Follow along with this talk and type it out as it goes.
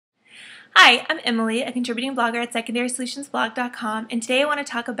Hi, I'm Emily, a contributing blogger at secondarysolutionsblog.com, and today I want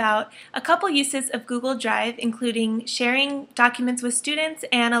to talk about a couple uses of Google Drive, including sharing documents with students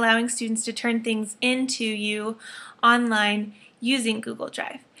and allowing students to turn things into you online using Google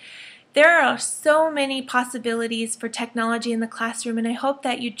Drive. There are so many possibilities for technology in the classroom, and I hope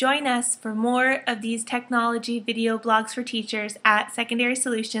that you join us for more of these technology video blogs for teachers at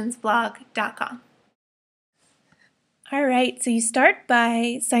secondarysolutionsblog.com. Alright, so you start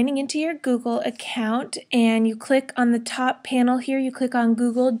by signing into your Google account and you click on the top panel here, you click on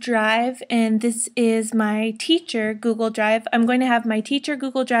Google Drive, and this is my teacher Google Drive. I'm going to have my teacher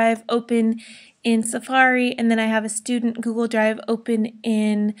Google Drive open in Safari, and then I have a student Google Drive open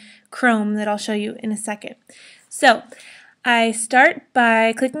in Chrome that I'll show you in a second. So I start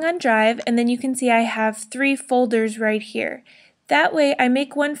by clicking on Drive, and then you can see I have 3 folders right here. That way I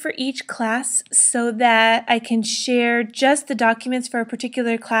make one for each class so that I can share just the documents for a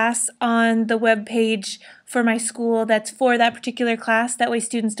particular class on the web page for my school that's for that particular class. That way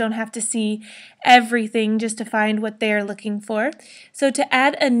students don't have to see everything just to find what they're looking for. So to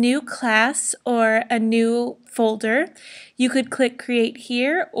add a new class or a new folder, you could click Create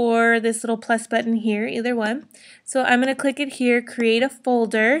here or this little plus button here, either one. So I'm going to click it here, Create a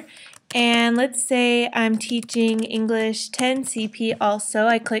Folder. And let's say I'm teaching English 10 CP also.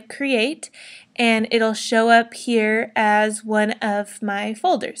 I click Create and it'll show up here as one of my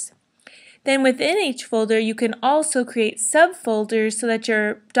folders. Then within each folder you can also create subfolders so that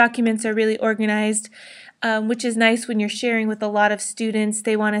your documents are really organized, which is nice when you're sharing with a lot of students.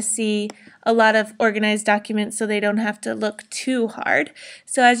 They want to see a lot of organized documents so they don't have to look too hard.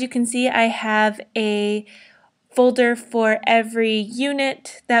 So as you can see, I have a folder for every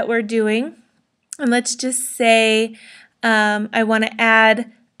unit that we're doing, and let's just say I want to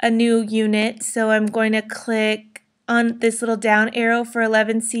add a new unit, so I'm going to click on this little down arrow for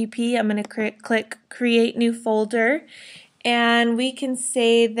 11 CP. I'm going to click Create New Folder, and we can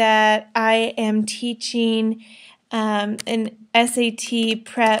say that I am teaching an SAT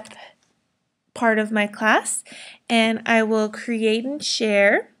prep part of my class, and I will create and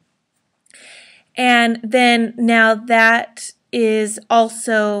share. And then now that is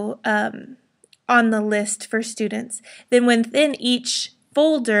also on the list for students. Then within each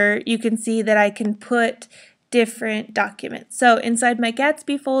folder, you can see that I can put different documents. So inside my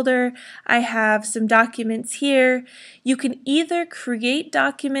Gatsby folder, I have some documents here. You can either create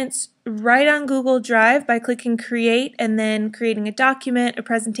documents right on Google Drive by clicking Create and then creating a document, a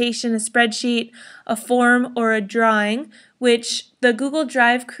presentation, a spreadsheet, a form, or a drawing, which the Google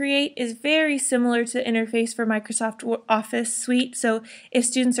Drive Create is very similar to the interface for Microsoft Office Suite. So if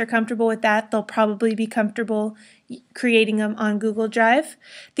students are comfortable with that, they'll probably be comfortable creating them on Google Drive.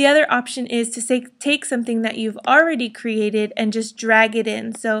 The other option is to take something that you've already created and just drag it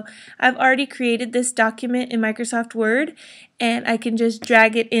in. So I've already created this document in Microsoft Word, and I can just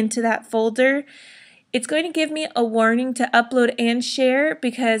drag it into that folder. It's going to give me a warning to upload and share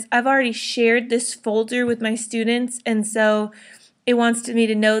because I've already shared this folder with my students, and so it wants me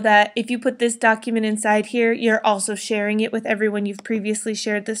to know that if you put this document inside here, you're also sharing it with everyone you've previously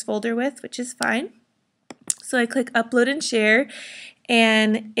shared this folder with, which is fine. So I click Upload and Share,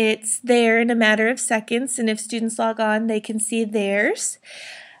 and it's there in a matter of seconds, and if students log on, they can see theirs.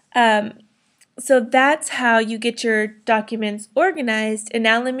 So that's how you get your documents organized, and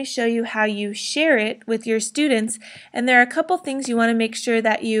now let me show you how you share it with your students. And there are a couple things you want to make sure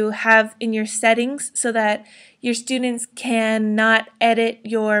that you have in your settings so that your students cannot edit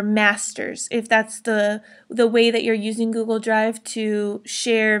your masters. If that's the way that you're using Google Drive to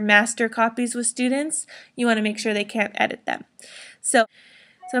share master copies with students, you want to make sure they can't edit them. So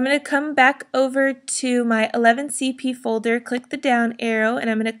I'm going to come back over to my 11 CP folder, click the down arrow, and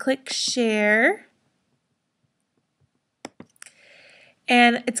I'm going to click Share.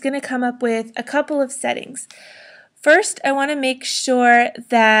 And it's going to come up with a couple of settings. First, I want to make sure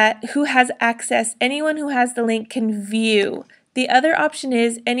that who has access, anyone who has the link can view. The other option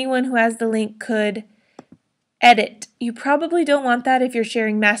is anyone who has the link could edit. You probably don't want that if you're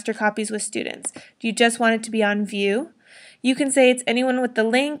sharing master copies with students. You just want it to be on view. You can say it's anyone with the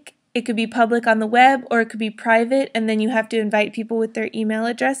link. It could be public on the web, or it could be private, and then you have to invite people with their email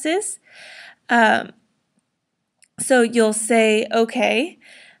addresses. So you'll say OK.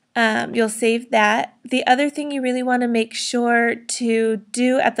 You'll save that. The other thing you really want to make sure to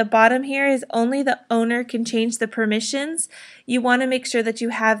do at the bottom here is only the owner can change the permissions. You want to make sure that you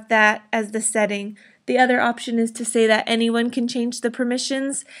have that as the setting. The other option is to say that anyone can change the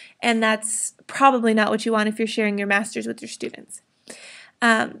permissions, and that's probably not what you want if you're sharing your masters with your students.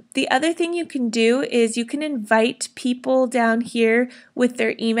 The other thing you can do is you can invite people down here with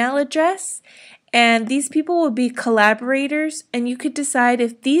their email address, and these people will be collaborators, and you could decide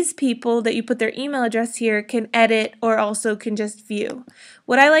if these people that you put their email address here can edit or also can just view.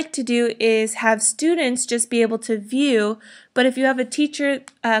 What I like to do is have students just be able to view, but if you have a teacher,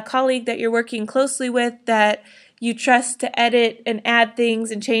 colleague that you're working closely with that you trust to edit and add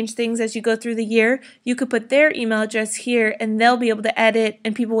things and change things as you go through the year, you could put their email address here and they'll be able to edit,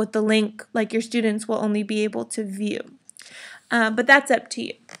 and people with the link, like your students, will only be able to view. But that's up to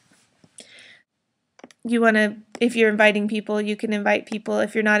you. If you're inviting people, you can invite people.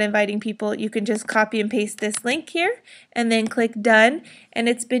 If you're not inviting people, you can just copy and paste this link here and then click done, and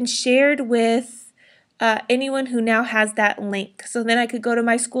it's been shared with anyone who now has that link. So then I could go to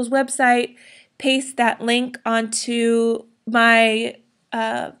my school's website, paste that link onto my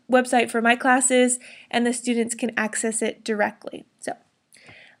website for my classes, and the students can access it directly. So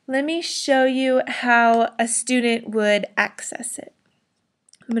let me show you how a student would access it.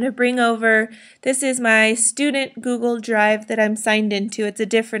 I'm going to bring over, this is my student Google Drive that I'm signed into. It's a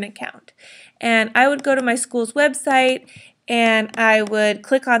different account. And I would go to my school's website and I would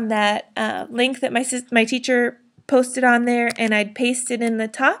click on that link that my teacher posted on there, and I'd paste it in the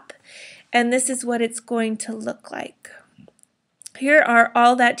top. And this is what it's going to look like. Here are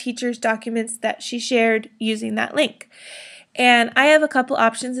all that teacher's documents that she shared using that link. And I have a couple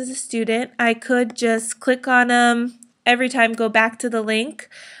options as a student. I could just click on them every time, go back to the link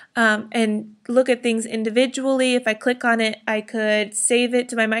and look at things individually. If I click on it, I could save it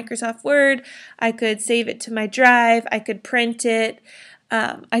to my Microsoft Word, I could save it to my Drive, I could print it,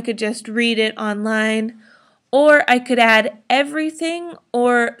 I could just read it online, or I could add everything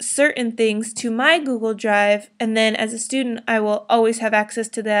or certain things to my Google Drive, and then as a student I will always have access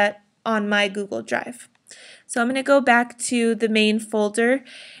to that on my Google Drive. So I'm going to go back to the main folder,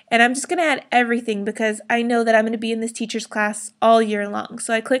 and I'm just going to add everything because I know that I'm going to be in this teacher's class all year long.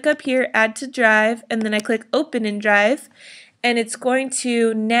 So I click up here, Add to Drive, and then I click Open in Drive, and it's going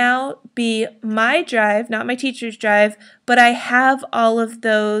to now be my drive, not my teacher's drive, but I have all of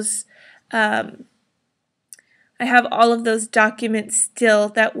those documents still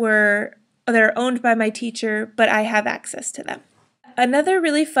that are owned by my teacher, but I have access to them. Another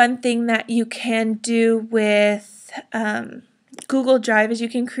really fun thing that you can do with Google Drive is you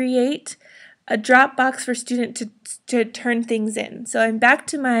can create a Dropbox for students to turn things in. So I'm back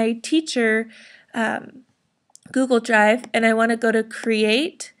to my teacher Google Drive, and I want to go to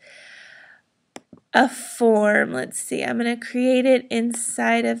create a form. Let's see, I'm going to create it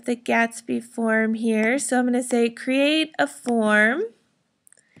inside of the Gatsby form here. So I'm going to say create a form,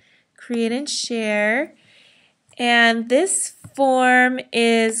 create and share. And this form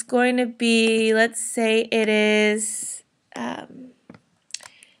is going to be, let's say it is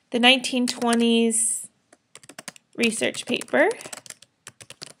the 1920s research paper.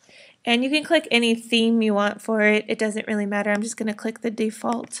 And you can click any theme you want for it. It doesn't really matter. I'm just going to click the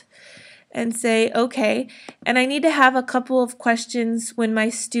default and say OK. And I need to have a couple of questions when my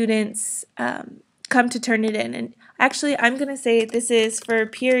students come to turn it in. And actually, I'm going to say this is for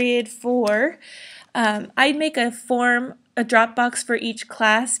period 4. I'd make a form, a Dropbox for each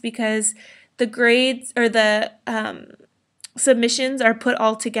class, because the grades or the submissions are put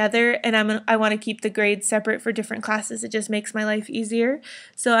all together, and I want to keep the grades separate for different classes. It just makes my life easier.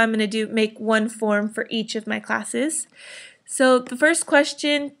 So I'm going to make one form for each of my classes. So the first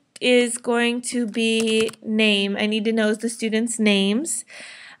question is going to be name. I need to know the students' names.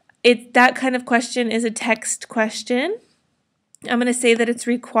 That kind of question is a text question. I'm going to say that it's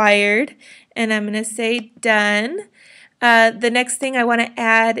required, and I'm going to say done. The next thing I want to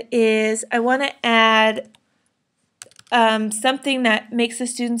add is I want to add something that makes the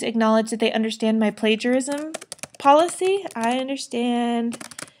students acknowledge that they understand my plagiarism policy. I understand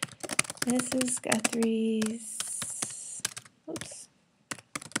Mrs. Guthrie's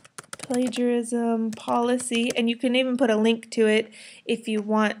plagiarism policy, and you can even put a link to it if you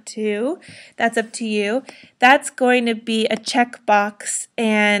want to. That's up to you. That's going to be a checkbox,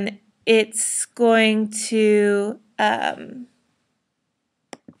 and it's going to I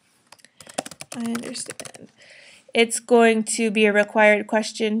understand. It's going to be a required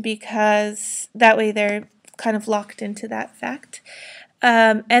question because that way they're kind of locked into that fact.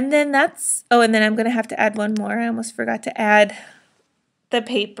 And then and then I'm going to have to add one more. I almost forgot to add the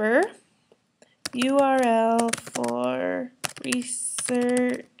paper. URL for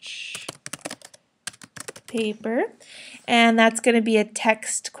research paper. And that's going to be a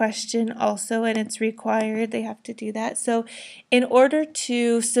text question also, and it's required. They have to do that. So in order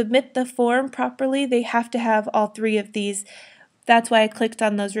to submit the form properly, they have to have all three of these. that's why I clicked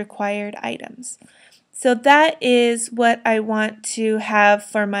on those required items. So that is what I want to have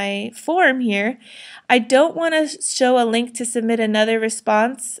for my form here. I don't want to show a link to submit another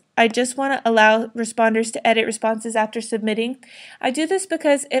response. I just want to allow responders to edit responses after submitting. I do this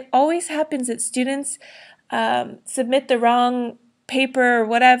because it always happens that students submit the wrong paper or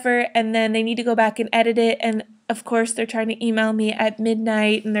whatever, and then they need to go back and edit it, and of course they're trying to email me at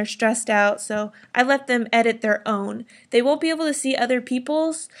midnight and they're stressed out, so I let them edit their own. They won't be able to see other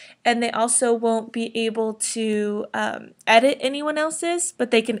people's, and they also won't be able to edit anyone else's,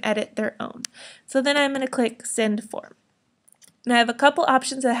 but they can edit their own. So then I'm going to click Send Form. And I have a couple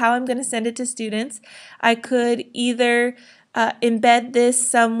options of how I'm going to send it to students. I could either embed this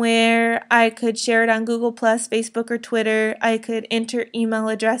somewhere, I could share it on Google+, Facebook, or Twitter, I could enter email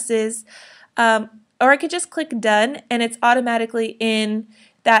addresses, or I could just click Done, and it's automatically in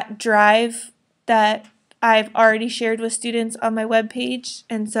that drive that I've already shared with students on my webpage,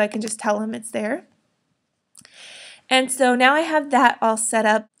 and so I can just tell them it's there. And so now I have that all set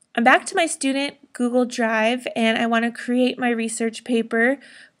up. I'm back to my student Google Drive, and I want to create my research paper.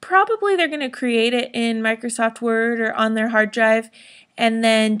 Probably they're going to create it in Microsoft Word or on their hard drive and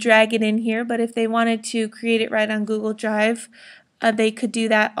then drag it in here, but if they wanted to create it right on Google Drive, they could do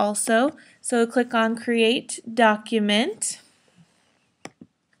that also. So click on Create Document,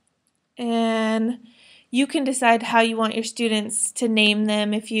 and you can decide how you want your students to name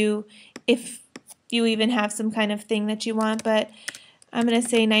them if you even have some kind of thing that you want, but I'm going to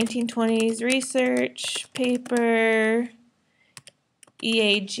say 1920s Research Paper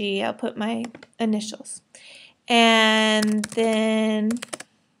EAG. I'll put my initials. And then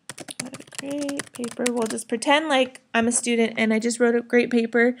great paper. We'll just pretend like I'm a student and I just wrote a great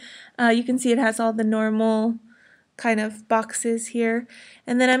paper. You can see it has all the normal kind of boxes here.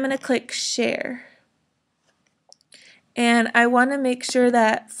 And then I'm going to click Share. And I want to make sure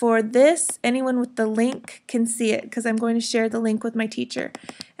that for this, anyone with the link can see it because I'm going to share the link with my teacher.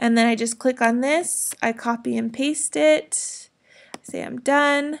 And then I just click on this, I copy and paste it, I say I'm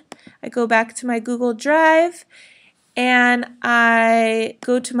done, I go back to my Google Drive, and I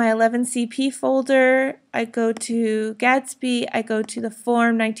go to my 11CP folder, I go to Gatsby, I go to the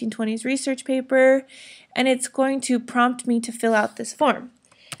form 1920s research paper, and it's going to prompt me to fill out this form.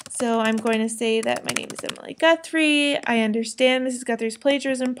 So I'm going to say that my name is Emily Guthrie, I understand Mrs. Guthrie's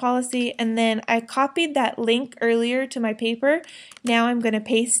plagiarism policy, and then I copied that link earlier to my paper. Now I'm going to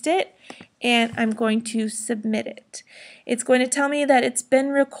paste it, and I'm going to submit it. It's going to tell me that it's been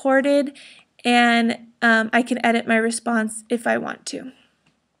recorded, and I can edit my response if I want to.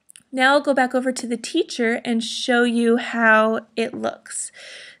 Now I'll go back over to the teacher and show you how it looks.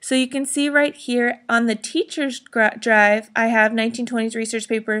 So you can see right here on the teacher's drive, I have 1920s research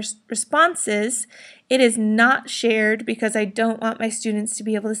papers responses. It is not shared because I don't want my students to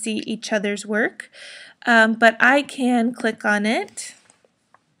be able to see each other's work, but I can click on it.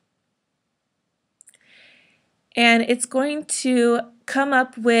 And it's going to come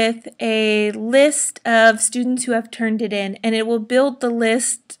up with a list of students who have turned it in, and it will build the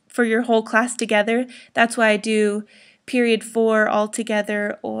list for your whole class together. That's why I do period 4 all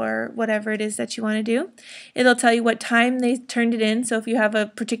together, or whatever it is that you want to do. It'll tell you what time they turned it in, so if you have a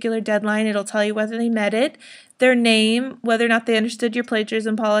particular deadline, it'll tell you whether they met it, their name, whether or not they understood your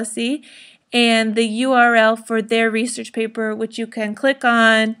plagiarism policy, and the URL for their research paper, which you can click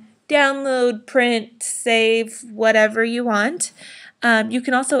on, download, print, save, whatever you want. You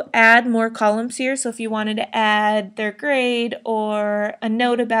can also add more columns here, so if you wanted to add their grade or a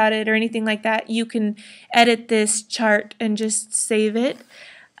note about it or anything like that, you can edit this chart and just save it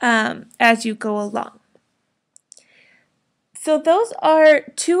as you go along. So those are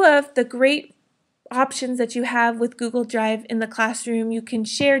two of the great options that you have with Google Drive in the classroom. You can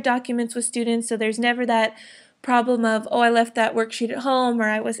share documents with students, so there's never that problem of, oh, I left that worksheet at home, or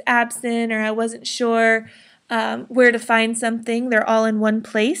I was absent, or I wasn't sure where to find something. They're all in one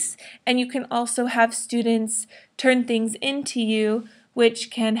place. And you can also have students turn things into you, which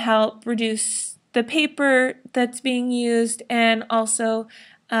can help reduce the paper that's being used and also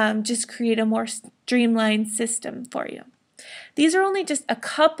just create a more streamlined system for you. These are only just a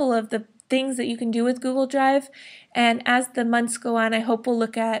couple of the things that you can do with Google Drive, and as the months go on, I hope we'll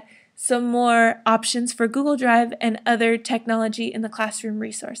look at some more options for Google Drive and other technology in the classroom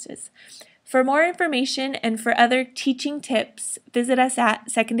resources. For more information and for other teaching tips, visit us at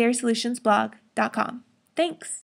secondarysolutionsblog.com. Thanks!